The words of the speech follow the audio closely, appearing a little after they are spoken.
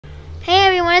Hey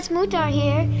everyone, it's Mutar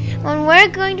here, and we're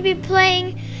going to be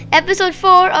playing episode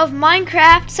 4 of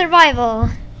Minecraft Survival.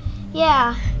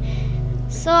 Yeah,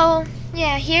 so,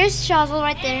 yeah, here's Shazel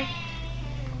right there.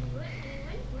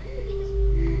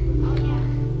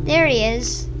 There he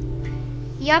is.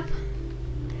 Yup.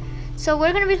 So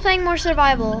we're going to be playing more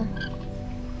Survival.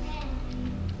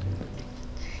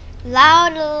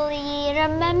 Loudly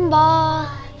remember.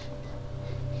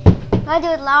 I do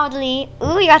it loudly.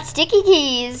 Ooh, you got sticky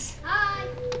keys. Hi.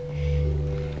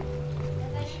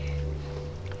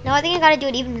 No, I think I gotta do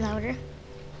it even louder.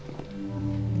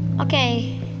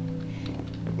 Okay.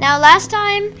 Now, last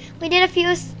time we did a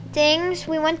few things.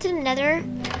 We went to the Nether,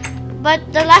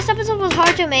 but the last episode was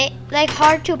hard to make,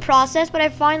 hard to process. But I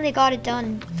finally got it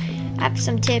done. I have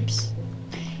some tips.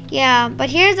 Yeah, but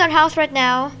here's our house right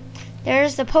now.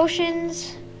 There's the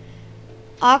potions.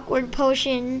 Awkward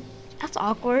potion. That's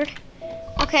awkward.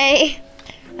 Okay,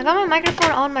 I got my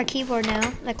microphone on my keyboard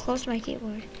now, like close to my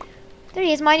keyboard. There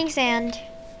he is, mining sand.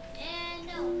 And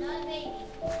no, not a baby.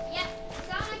 Yeah, I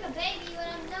sound like a baby, but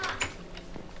I'm not.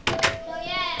 So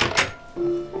yeah.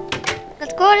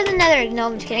 Let's go to the Nether. No,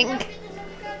 I'm just kidding. Don't forget to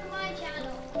subscribe to my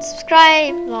channel.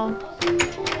 Subscribe.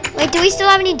 Lol. Wait, do we still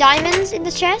have any diamonds in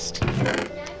the chest?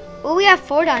 Oh, we have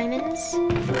 4 diamonds.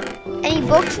 Any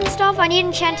books and stuff? I need an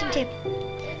enchanting table.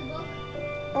 There's a book.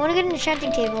 I want to get an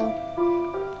enchanting table.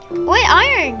 Wait,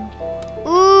 iron.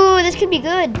 Ooh, this could be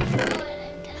good.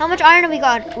 How much iron have we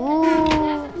got? Ooh.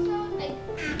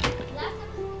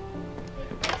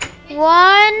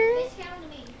 One,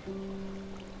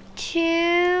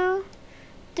 2,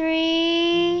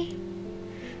 3,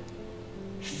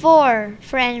 4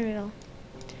 for Anvil.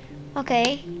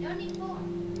 Okay. You don't need 4.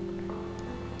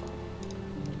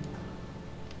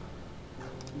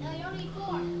 No, you don't need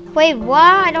 4. Wait, what?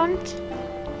 I don't.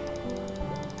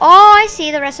 Oh, I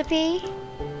see the recipe.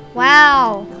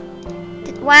 Wow.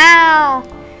 Wow.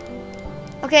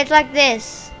 Okay, it's like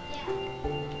this.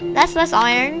 Yeah. That's less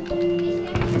iron.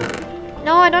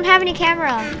 No, I don't have any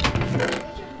camera.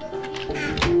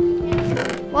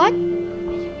 What?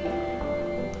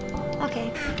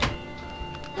 Okay.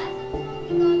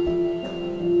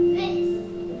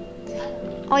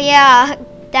 Oh yeah,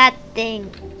 that thing.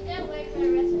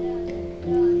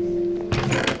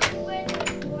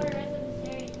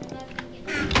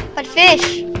 But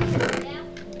fish.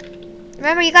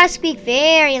 Remember, you gotta speak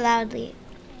very loudly.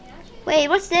 Wait,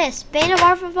 what's this? Bane of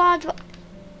arthropods?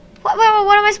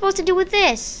 What am I supposed to do with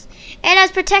this? It has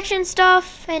protection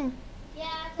stuff and...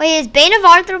 Wait, is Bane of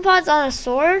arthropods on a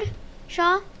sword,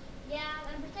 Shaw? Yeah,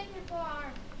 I'm protecting 4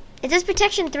 arms. It says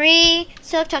protection 3,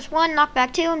 silk touch 1,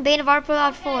 knockback 2, and Bane of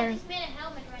arthropod 4. I just made a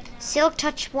helmet right now. Silk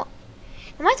touch 1.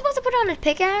 Am I supposed to put on a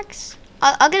pickaxe?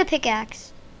 I'll get a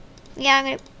pickaxe.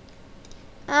 Yeah,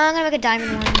 I'm gonna make a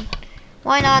diamond one.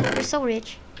 Why not? We're so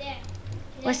rich. There.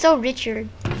 We're so Richard.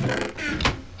 And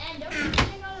don't forget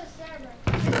to go to the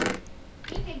server.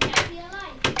 You can get me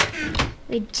alive.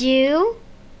 We do?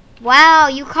 Wow,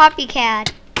 you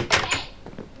copycat. Hey.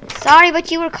 Sorry, but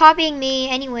you were copying me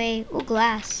anyway. Ooh,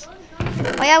 glass.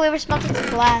 Oh yeah, we were smelting some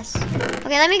glass.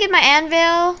 Okay, let me get my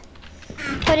anvil.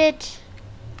 Put it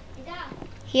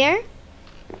here.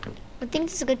 I think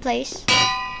this is a good place.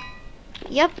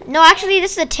 Yep. No, actually,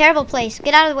 this is a terrible place.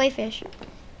 Get out of the way, fish.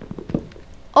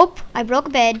 Oh, I broke a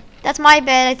bed. That's my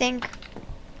bed, I think.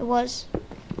 It was.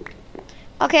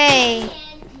 Okay.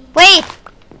 Wait.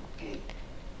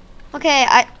 Okay,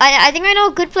 I think I know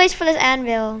a good place for this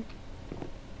anvil.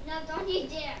 No, don't you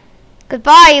dare.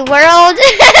 Goodbye, world.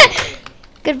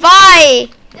 Goodbye.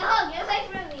 No, get away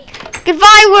from me.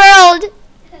 Goodbye, world.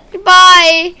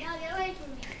 Goodbye. No, get away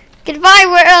from me. Goodbye,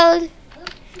 world.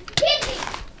 Hit me.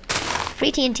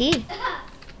 Free TNT.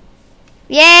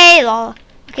 Yay, lol.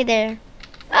 Okay, there.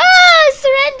 Ah,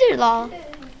 surrender, lol.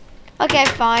 Okay,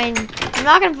 fine. I'm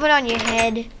not gonna put it on your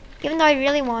head, even though I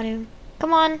really want to.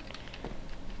 Come on. Yeah,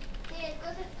 I'm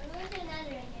going to the nether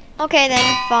again. Okay,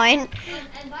 then, fine. And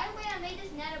by the way, I made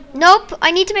this nether portal. Nope, I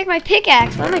need to make my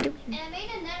pickaxe. What am I doing? And I made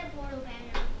a nether portal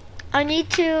banner. I need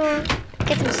to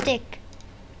get some stick.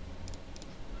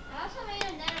 I also made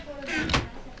a nether portal banner last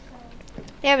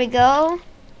episode. There we go.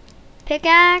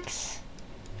 Pickaxe.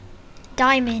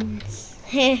 Diamonds.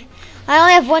 I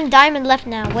only have 1 diamond left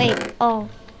now. Wait. Oh.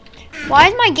 Why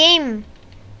is my game?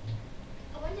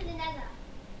 I went to the nether.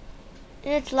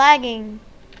 It's lagging.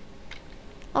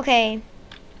 Okay.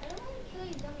 I don't want to kill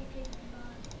you, dummy pig.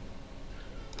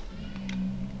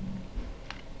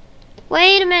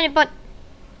 Wait a minute, but...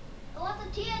 I want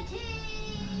the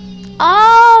TNT.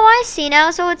 Oh, I see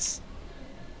now. So it's...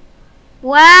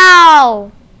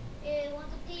 Wow. Yeah, I want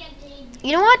the TNT.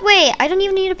 You know what? Wait, I don't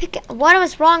even need to pick. What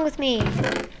was wrong with me?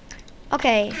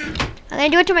 Okay. I'm gonna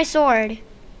do it to my sword.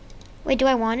 Wait, do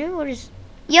I want to? Or just...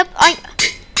 Yep,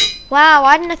 Wow,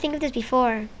 why didn't I think of this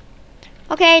before?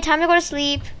 Okay, time to go to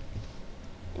sleep.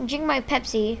 And drink my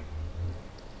Pepsi.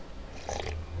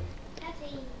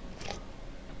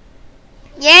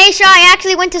 Yay, Shaw, I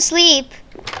actually went to sleep.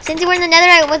 Since you were in the nether,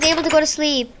 I was able to go to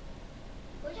sleep.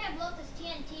 Which I blow this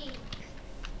TNT.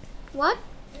 What?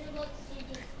 Blow this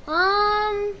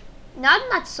TNT. Not in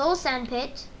that soul sand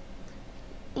pit.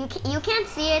 You can't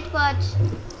see it, but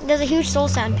there's a huge soul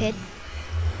sand pit.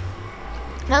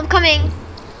 I'm coming.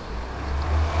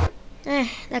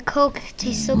 That Coke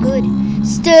tastes so good.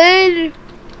 Still.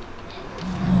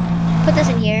 Put this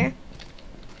in here.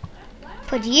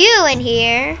 Put you in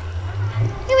here.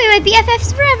 You'll be my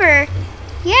BFFs forever.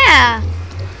 Yeah.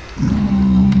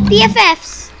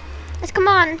 BFFs. Let's come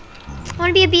on. I want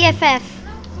to be a BFF.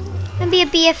 I want to be a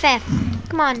BFF.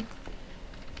 Come on.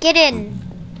 Get in.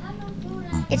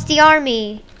 It's the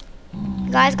army.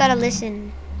 You guys gotta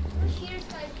listen.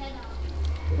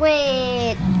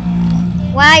 Wait.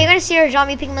 Wow, you're gonna see our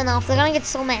zombie pigmen off. They're gonna get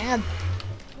so mad.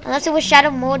 Unless it was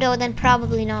Shadow Modo, then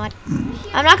probably not.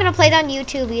 I'm not gonna play that on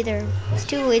YouTube either.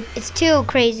 It's too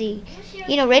crazy.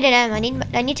 You know, rated M. I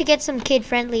need to get some kid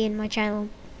friendly in my channel.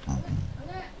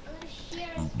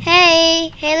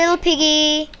 Hey little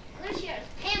piggy.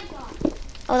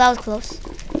 Oh, that was close.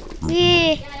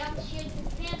 Yeah.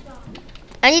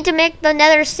 I need to make the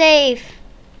nether safe.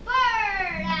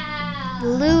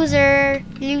 Loser.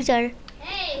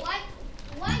 Hey, why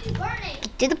are you burning?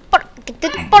 Get to the portal. Get to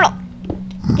the portal.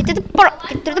 Get to the portal.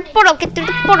 Get to the portal. Get to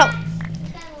the portal.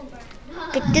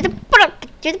 Get to the portal.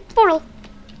 Get to the portal.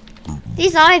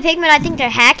 These zombie pigmen, I think they're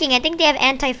hacking. I think they have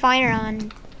anti-fire on.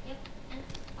 Yep. And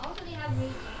also they have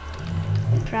regen.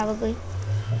 Probably.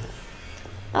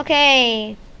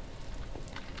 Okay.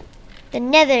 The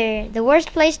nether. The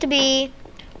worst place to be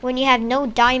when you have no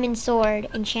diamond sword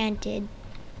enchanted.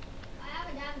 I have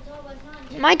a diamond sword, but it's not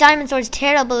enchanted. My diamond sword's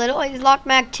terrible. It always locked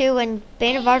Mac 2 and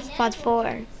Bane of Arthropods 4.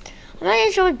 I'm not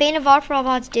even sure what Bane of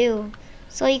Arthropods do.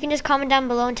 So you can just comment down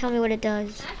below and tell me what it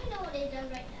does. I actually know what it does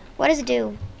right now. What does it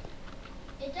do?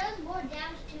 It does more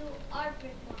damage to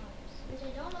Arthric mobs, which I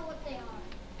don't know what they are.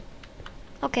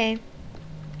 Okay.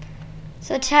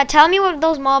 So tell me what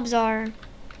those mobs are.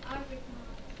 Arthric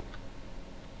mobs.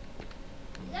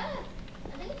 Is that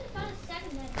I think it's about a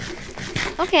second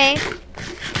nether. Okay.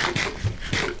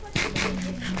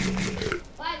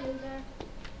 Bye, loser.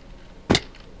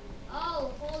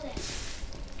 Oh, hold it.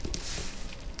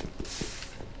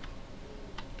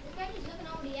 This guy keeps looking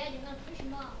over the edge. I'm gonna push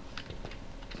him off.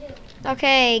 Too.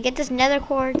 Okay, get this nether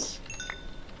quartz.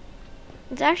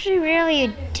 It's actually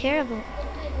really terrible.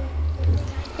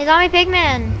 Hey, zombie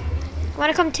pigman.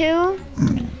 Wanna come too?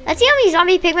 Let's see how many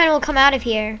zombie pigmen will come out of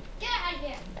here. Get out of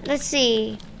here. Let's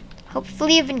see.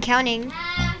 Hopefully you've been counting.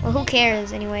 Well, who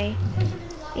cares anyway?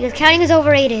 Because counting is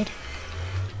overrated.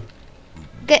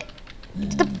 Get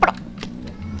to the portal.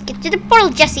 Get to the portal,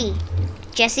 Jesse.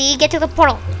 Jesse, get to the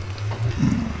portal.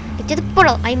 Get to the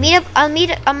portal. I'll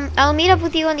meet up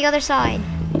with you on the other side.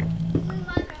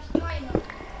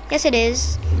 Yes, it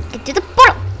is. Get to the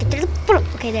portal. Get to the portal.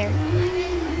 Okay, there.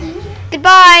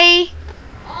 Goodbye.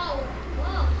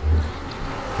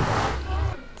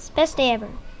 It's the best day ever.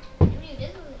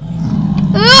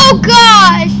 Oh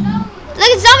gosh! Look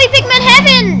at zombie pigmen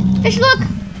heaven! Fish, look!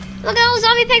 Look at all the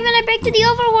zombie pigmen I break to the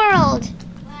overworld.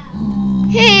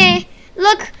 Hey,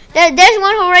 look! There's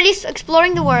one already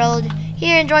exploring the world.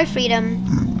 Here, enjoy freedom.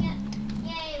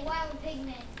 Yay, wild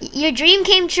pigmen. Your dream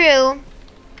came true.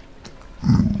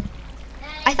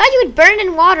 I thought you would burn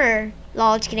in water.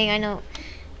 Lol, just kidding, I know.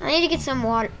 I need to get some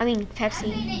water. I mean, Pepsi.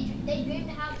 Actually, they dreamed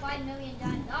to have 5 million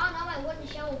diamonds. Oh no, my wooden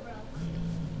shovel broke.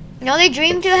 No, they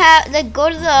dream to go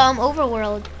to the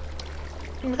overworld.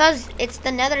 Because it's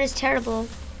the nether is terrible.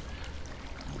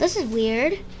 This is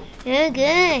weird. Oh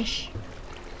gosh.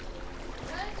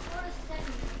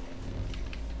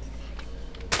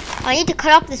 I need to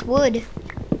cut off this wood.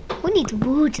 Who needs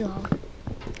wood though?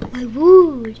 My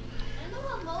wood.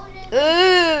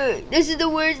 This is the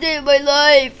worst day of my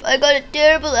life. I got a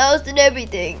terrible house and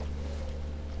everything.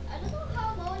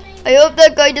 I hope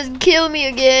that guy doesn't kill me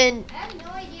again. I have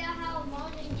no idea how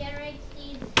Molding generates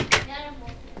these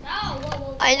netherportals. Oh,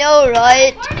 whoa. I know,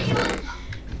 right?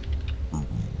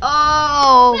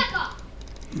 Oh, Back off.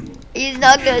 he's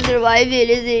not gonna survive it,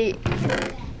 is he?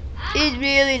 He's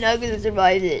really not gonna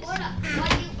survive this. Hold up.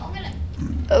 I'm gonna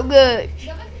Oh gosh.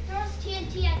 throw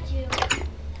TNT at you.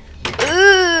 Ugh. I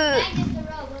get the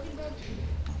rope. Let me go.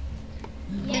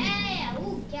 Yeah.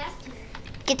 Ooh, gas tank.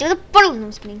 Get to the portal. No, I'm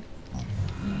just kidding.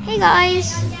 Hey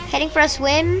guys, heading for a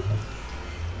swim.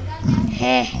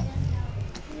 Hey,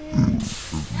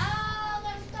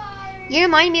 You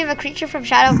remind me of a creature from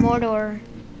Shadow of Mordor.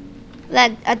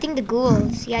 Like, I think the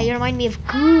ghouls. Yeah, you remind me of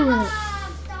ghouls.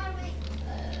 I'm starving.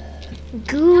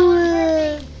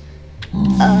 Ghoul.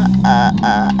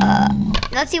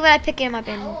 Let's see what I pick him up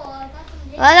in. Oh, I got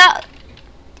some Well, that,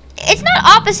 it's not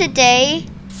opposite day.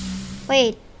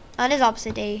 Wait, that is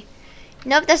opposite day.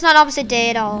 Nope, that's not opposite day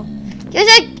at all. You're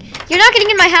not getting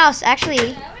in my house.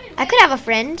 Actually, I could have a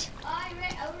friend.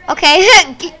 Okay,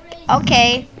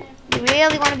 okay. You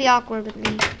really want to be awkward with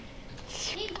me.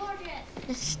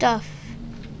 This stuff.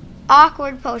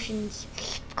 Awkward potions.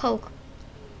 Coke.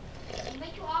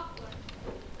 Make you awkward.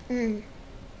 Mmm.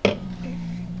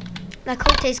 That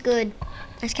Coke tastes good.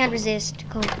 I just can't resist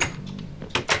Coke.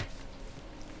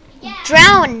 Yeah.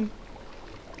 Drown!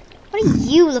 What are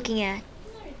you looking at? I'm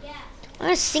not a gas. I'm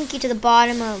gonna sink you to the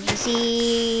bottom of the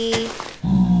sea.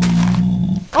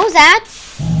 What was that?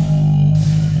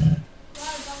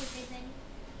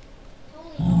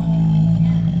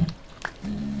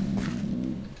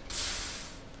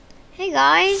 Hey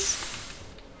guys.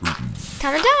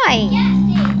 Time to die.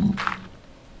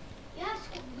 Yes,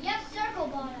 Dave. You have circle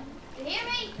bottom. You hear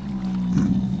me?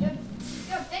 You're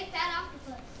a big fat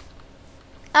octopus.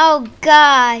 Oh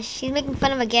gosh, she's making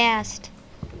fun of a ghast.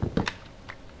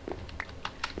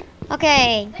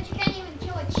 Okay. But you can't even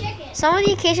kill a chicken. Some of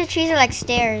the acacia trees are like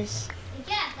stairs.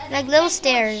 Yeah, that's Like little you can't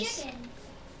kill a stairs. chicken.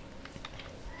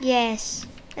 Yes.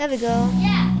 There we go.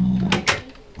 Yeah.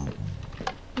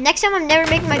 Next time I'm never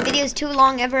making my videos too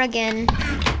long ever again.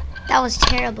 That was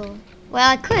terrible. Well,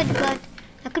 I could, but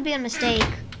that could be a mistake.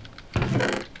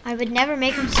 I would never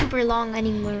make them super long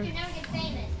anymore. You never get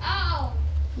famous. Oh.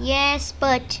 Yes,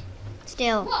 but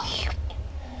still. Whoa.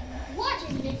 What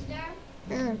is this, sir?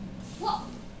 Mm. Whoa.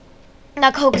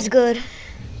 That Coke is good.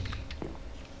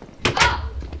 Oh.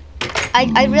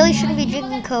 I really shouldn't be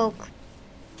drinking Coke.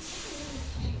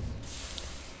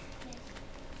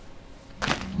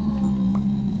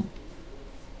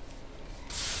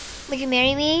 Would you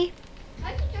marry me?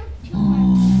 I think you're too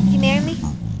hard. Would you marry me?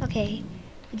 Okay.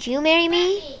 Would you marry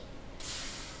me?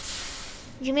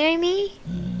 Would you marry me?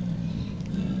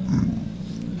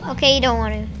 Okay, you don't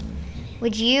want to.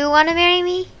 Would you want to marry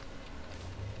me?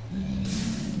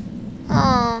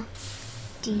 Oh.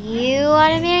 Do you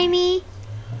want to marry me?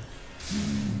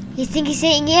 You think he's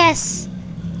saying yes?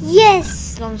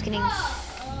 Yes! No, I'm just kidding.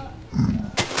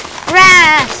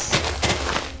 Grass!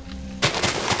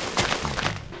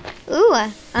 Ooh,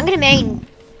 I'm gonna marry you.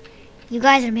 You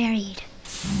guys are married.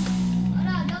 Oh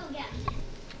no, double gas.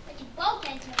 But you both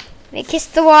enter. They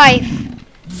kissed the wife.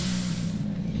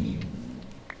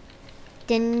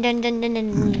 Dun dun dun dun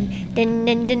dun dun dun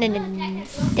dun dun dun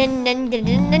dun dun dun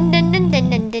dun dun dun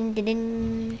dun dun dun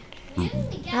dun.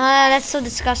 Ah, that's so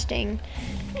disgusting.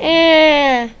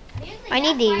 I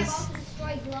need these.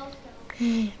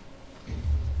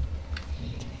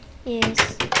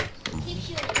 Yes.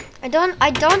 I don't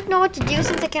know what to do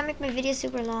since I can't make my videos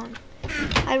super long.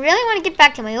 I really want to get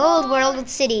back to my old world with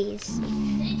cities.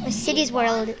 My cities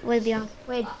world would be on.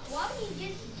 Wait. Why would you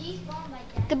just despawn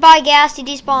like that? Goodbye, gas. You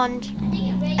despawned. I think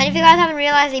it rage. And if you guys haven't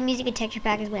realized, they music and texture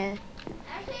pack as well.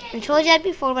 Actually, I told you that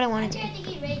before, but I wanted I to. think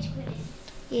he rage quitted.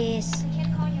 Yes. I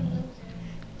kept calling him loser.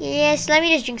 Yes. Let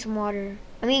me just drink some water.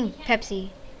 I mean,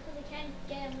 Pepsi. Because I can't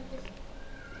get him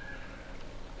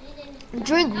with this.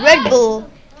 Drink Red Bull.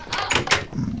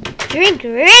 Drink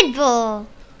Red Bull.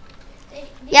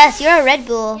 Yes, you're a Red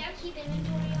Bull. Do you ever keep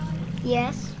inventory on?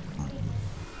 Yes.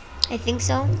 I think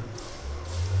so.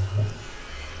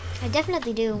 I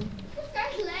definitely do. Who's got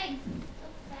his legs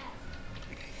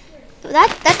so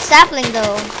fast? That sapling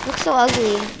though looks so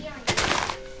ugly. Yeah.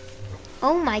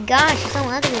 Oh my gosh, it's so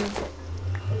ugly.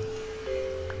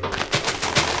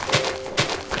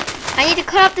 I need to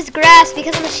cut off this grass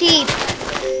because I'm a sheep.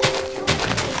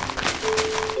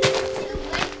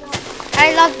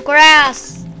 I love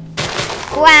grass.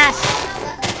 Grass.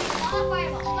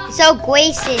 It's so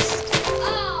racist.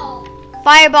 Oh!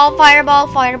 Fireball, fireball,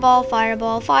 fireball,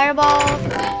 fireball, fireball.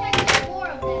 Four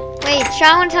of them. Wait, Sean,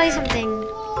 I want to tell you something.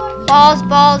 Balls,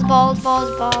 balls, balls,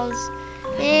 balls, balls.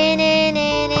 Free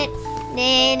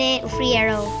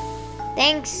arrow.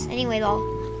 Thanks. Anyway, lol.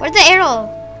 Where's the arrow?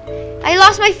 I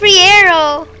lost my free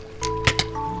arrow.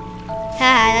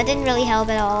 Haha, that didn't really help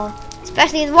at all.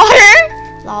 Especially in water.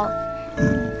 Lol. We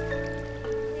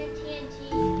have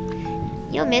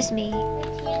TNT. You'll miss me. We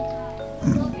have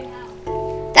TNT. Love your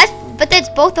house. That's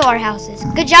both of our houses.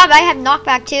 Good job, I have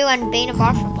knockback too and Bane of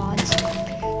Arthropods.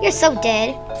 You're so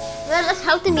dead. You have less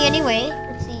health than me anyway.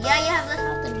 Let's see. Yeah, you have less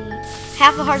health than me.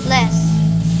 Half a heart less.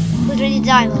 Who's ready to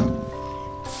die, though?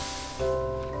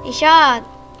 Ishad.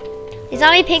 These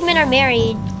zombie pigmen are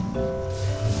married.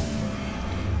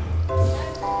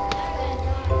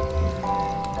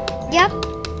 Yep.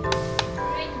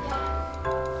 Ready to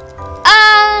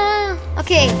die.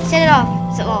 Okay, set it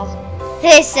off. Set it off.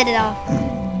 Hey, set it off.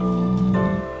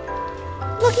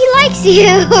 Look, he likes you.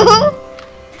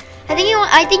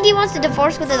 I think he wants to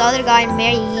divorce with the other guy and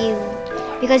marry you.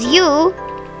 Because you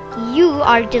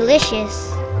are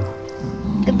delicious.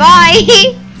 Goodbye.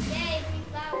 Yay, free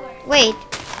flower. Wait.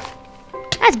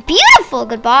 That's beautiful.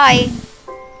 Goodbye.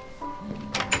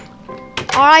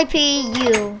 R.I.P.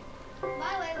 you.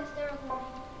 My way was still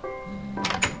recording.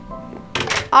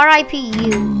 R.I.P.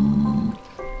 you.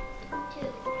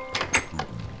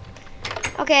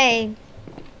 2. Okay.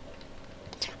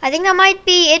 I think that might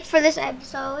be it for this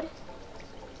episode.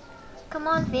 Come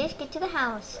on, fish, get to the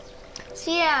house.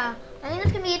 So yeah, I think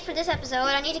that's gonna be it for this episode.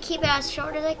 I need to keep it as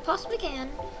short as I possibly can.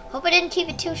 Hope I didn't keep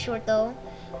it too short though.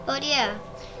 But yeah,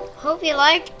 hope you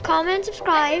liked, comment,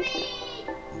 subscribe.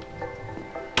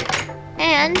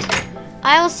 And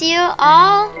I will see you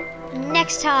all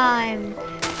next time.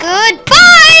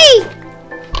 Goodbye!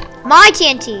 My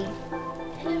TNT.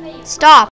 Stop.